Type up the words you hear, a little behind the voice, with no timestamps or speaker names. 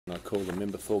I call the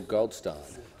member for Goldstein.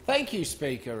 Thank you,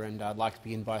 Speaker, and I'd like to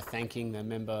begin by thanking the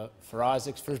member for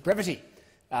Isaacs for his brevity.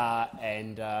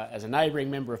 As a neighbouring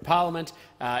member of Parliament,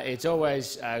 it's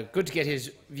always good to get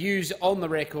his views on the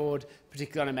record,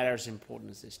 particularly on a matter as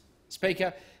important as this.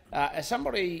 Speaker, as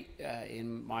somebody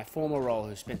in my former role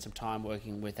who spent some time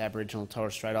working with Aboriginal and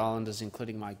Torres Strait Islanders,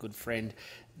 including my good friend,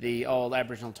 the old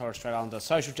Aboriginal and Torres Strait Islander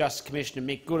Social Justice Commissioner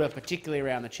Mick Gooder, particularly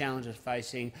around the challenges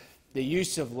facing the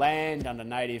use of land under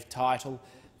native title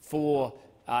for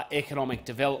economic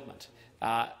development,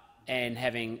 and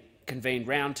having convened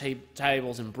round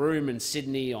tables in Broome and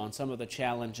Sydney on some of the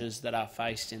challenges that are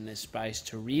faced in this space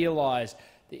to realise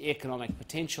the economic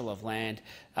potential of land.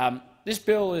 This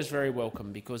bill is very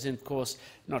welcome because, of course,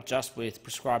 not just with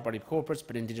prescribed body corporates,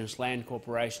 but Indigenous land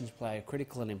corporations play a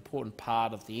critical and important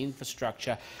part of the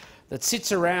infrastructure that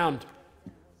sits around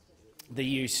the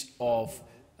use of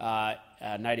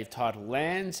native title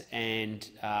lands and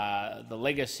the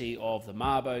legacy of the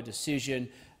Mabo decision,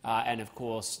 and of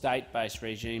course state-based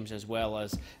regimes, as well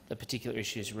as the particular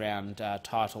issues around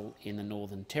title in the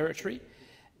Northern Territory.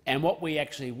 And what we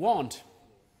actually want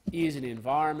is an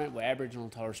environment where Aboriginal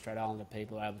and Torres Strait Islander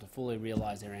people are able to fully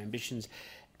realise their ambitions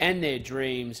and their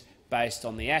dreams based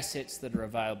on the assets that are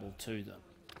available to them.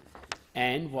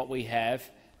 And what we have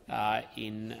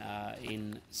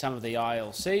in some of the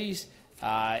ILCs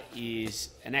is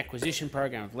an acquisition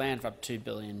program of land of up to $2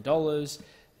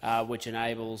 billion, which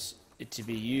enables it to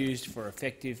be used for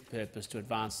effective purpose to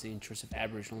advance the interests of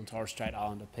Aboriginal and Torres Strait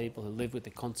Islander people who live with the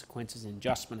consequences and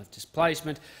adjustment of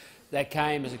displacement that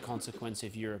came as a consequence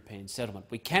of European settlement.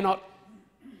 We cannot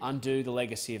undo the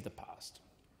legacy of the past.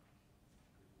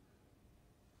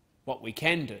 What we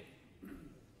can do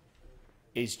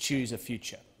is choose a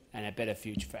future, and a better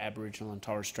future for Aboriginal and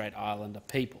Torres Strait Islander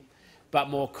people. But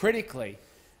more critically,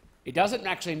 it doesn't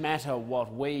actually matter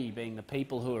what we, being the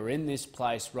people who are in this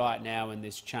place right now in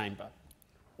this chamber,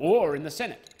 or in the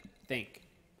Senate, think.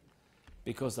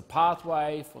 Because the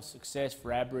pathway for success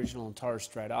for Aboriginal and Torres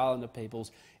Strait Islander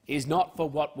peoples is not for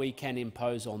what we can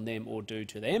impose on them or do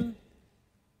to them.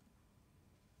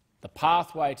 The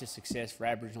pathway to success for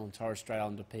Aboriginal and Torres Strait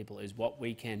Islander people is what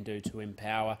we can do to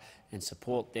empower and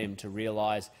support them to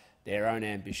realise their own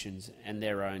ambitions and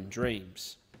their own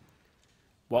dreams.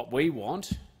 What we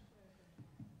want,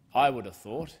 I would have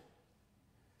thought,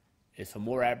 is for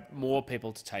more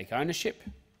people to take ownership,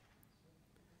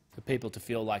 for people to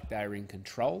feel like they are in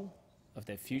control of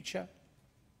their future,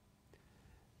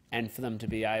 and for them to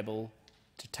be able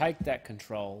to take that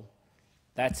control,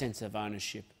 that sense of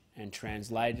ownership, and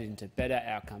translate it into better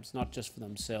outcomes, not just for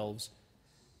themselves,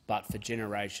 but for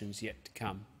generations yet to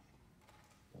come.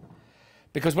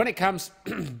 Because when it comes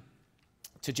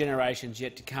to generations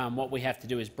yet to come, what we have to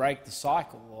do is break the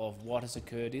cycle of what has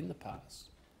occurred in the past,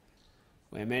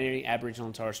 where many Aboriginal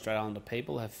and Torres Strait Islander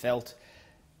people have felt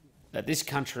that this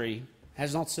country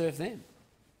has not served them,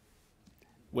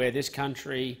 where this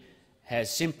country has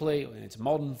simply, in its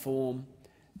modern form,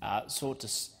 sought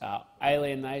to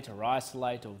alienate or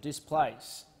isolate or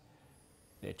displace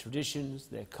their traditions,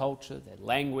 their culture, their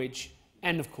language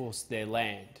and, of course, their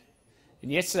land.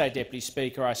 And yesterday, Deputy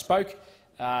Speaker, I spoke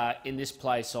in this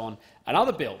place on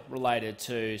another bill related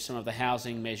to some of the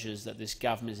housing measures that this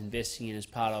government is investing in as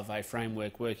part of a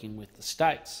framework working with the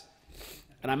states.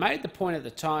 And I made the point at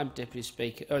the time, Deputy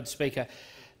Speaker,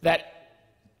 that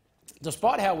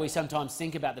despite how we sometimes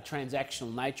think about the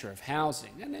transactional nature of housing,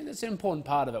 and it's an important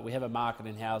part of it, we have a market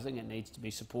in housing, it needs to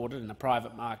be supported, and a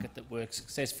private market that works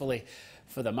successfully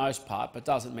for the most part, but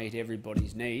doesn't meet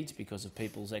everybody's needs because of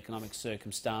people's economic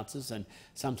circumstances and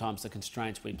sometimes the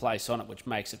constraints we place on it, which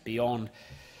makes it beyond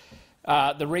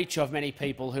the reach of many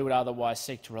people who would otherwise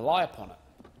seek to rely upon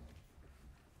it,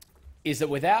 is that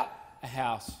without a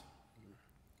house,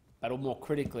 but more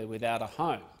critically without a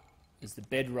home, is the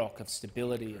bedrock of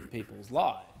stability of people's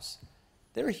lives,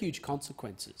 there are huge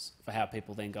consequences for how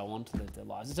people then go on to live their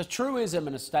lives. It's a truism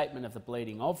and a statement of the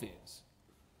bleeding obvious,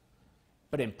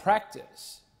 but in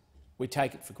practice we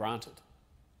take it for granted.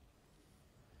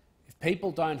 If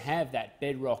people don't have that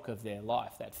bedrock of their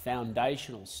life, that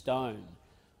foundational stone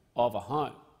of a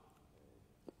home,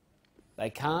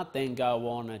 they can't then go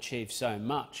on and achieve so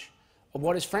much of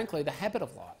what is frankly the habit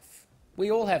of life. We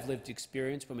all have lived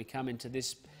experience when we come into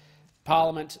this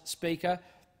Parliament, Speaker.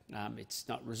 It's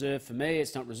not reserved for me,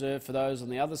 it's not reserved for those on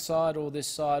the other side or this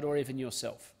side or even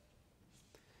yourself.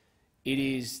 It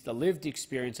is the lived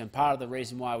experience, and part of the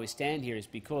reason why we stand here is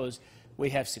because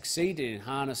we have succeeded in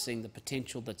harnessing the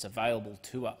potential that's available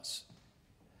to us.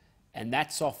 And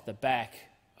that's off the back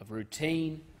of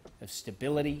routine, of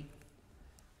stability,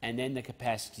 and then the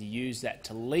capacity to use that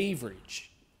to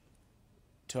leverage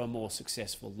to a more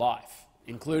successful life,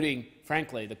 including,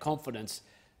 frankly, the confidence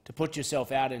to put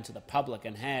yourself out into the public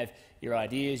and have your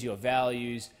ideas, your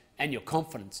values and your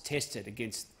confidence tested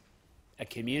against a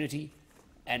community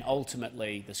and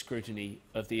ultimately the scrutiny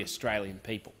of the Australian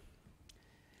people.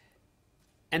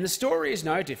 And the story is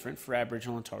no different for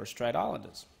Aboriginal and Torres Strait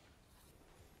Islanders.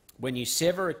 When you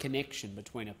sever a connection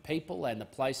between a people and the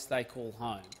place they call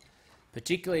home,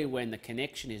 particularly when the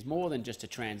connection is more than just a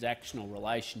transactional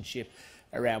relationship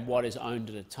around what is owned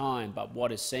at a time, but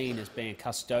what is seen as being a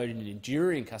custodian and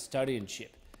enduring custodianship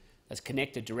that's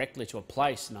connected directly to a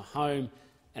place and a home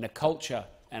and a culture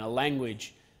and a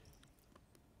language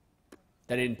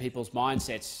that in people's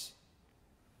mindsets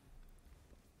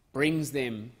brings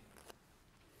them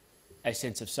a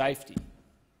sense of safety,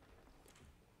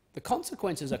 the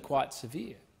consequences are quite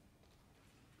severe.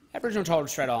 Aboriginal and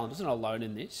Torres Strait Islanders are not alone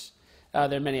in this.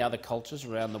 There are many other cultures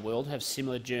around the world who have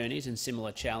similar journeys and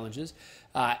similar challenges,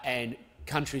 and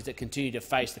countries that continue to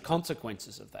face the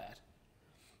consequences of that.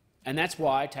 And that's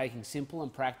why taking simple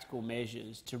and practical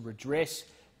measures to redress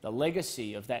the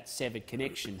legacy of that severed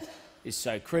connection is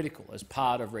so critical as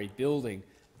part of rebuilding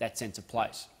that sense of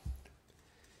place.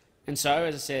 And so,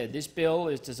 as I said, this bill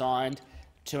is designed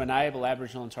to enable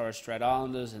Aboriginal and Torres Strait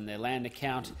Islanders and their land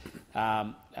account,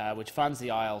 which funds the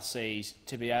ILCs,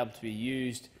 to be able to be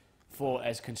used for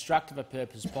as constructive a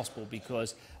purpose as possible,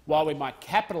 because while we might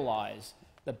capitalise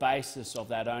the basis of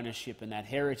that ownership and that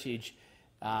heritage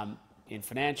in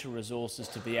financial resources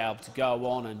to be able to go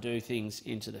on and do things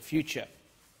into the future,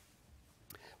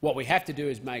 what we have to do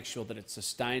is make sure that it's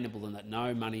sustainable and that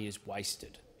no money is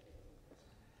wasted.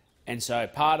 And so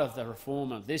part of the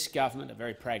reform of this government, a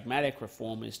very pragmatic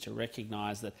reform, is to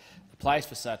recognise that the place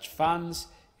for such funds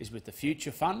is with the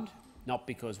Future Fund, not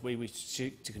because we wish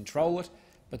to control it,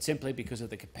 but simply because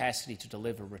of the capacity to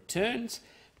deliver returns,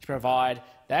 to provide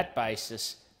that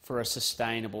basis for a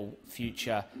sustainable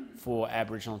future for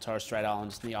Aboriginal and Torres Strait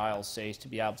Islanders and the ILCs to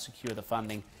be able to secure the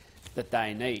funding that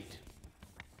they need.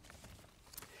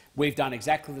 We've done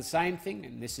exactly the same thing,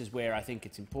 and this is where I think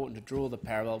it's important to draw the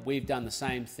parallel. We've done the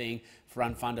same thing for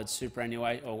unfunded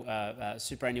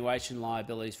superannuation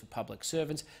liabilities for public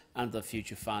servants under the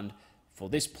Future Fund for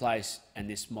this place and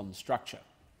this modern structure.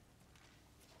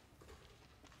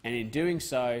 And in doing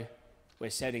so, we're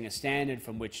setting a standard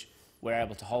from which we're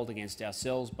able to hold against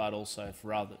ourselves, but also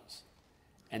for others.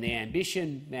 And the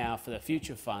ambition now for the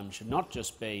Future Fund should not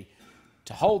just be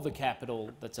to hold the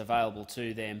capital that's available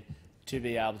to them to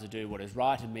be able to do what is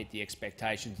right and meet the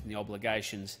expectations and the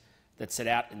obligations that set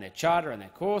out in their charter and their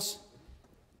course,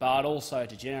 but also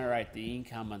to generate the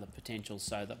income and the potential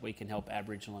so that we can help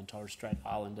Aboriginal and Torres Strait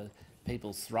Islander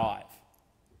people thrive.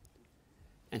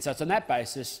 And so it's on that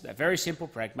basis, that very simple,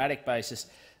 pragmatic basis,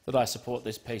 that I support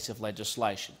this piece of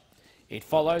legislation. It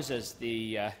follows, as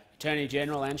the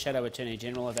Attorney-General and Shadow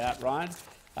Attorney-General have outlined,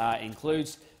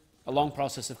 includes a long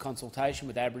process of consultation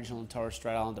with Aboriginal and Torres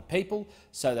Strait Islander people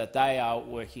so that they are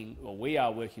working, or we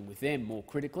are working with them more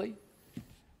critically,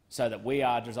 so that we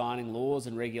are designing laws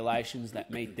and regulations that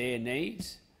meet their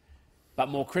needs, but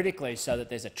more critically so that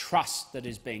there's a trust that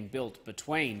is being built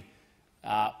between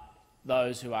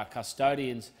those who are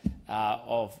custodians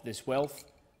of this wealth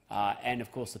and,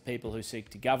 of course, the people who seek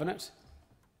to govern it,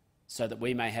 so that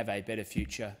we may have a better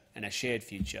future and a shared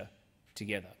future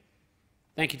together.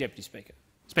 Thank you, Deputy Speaker.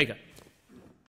 Speaker.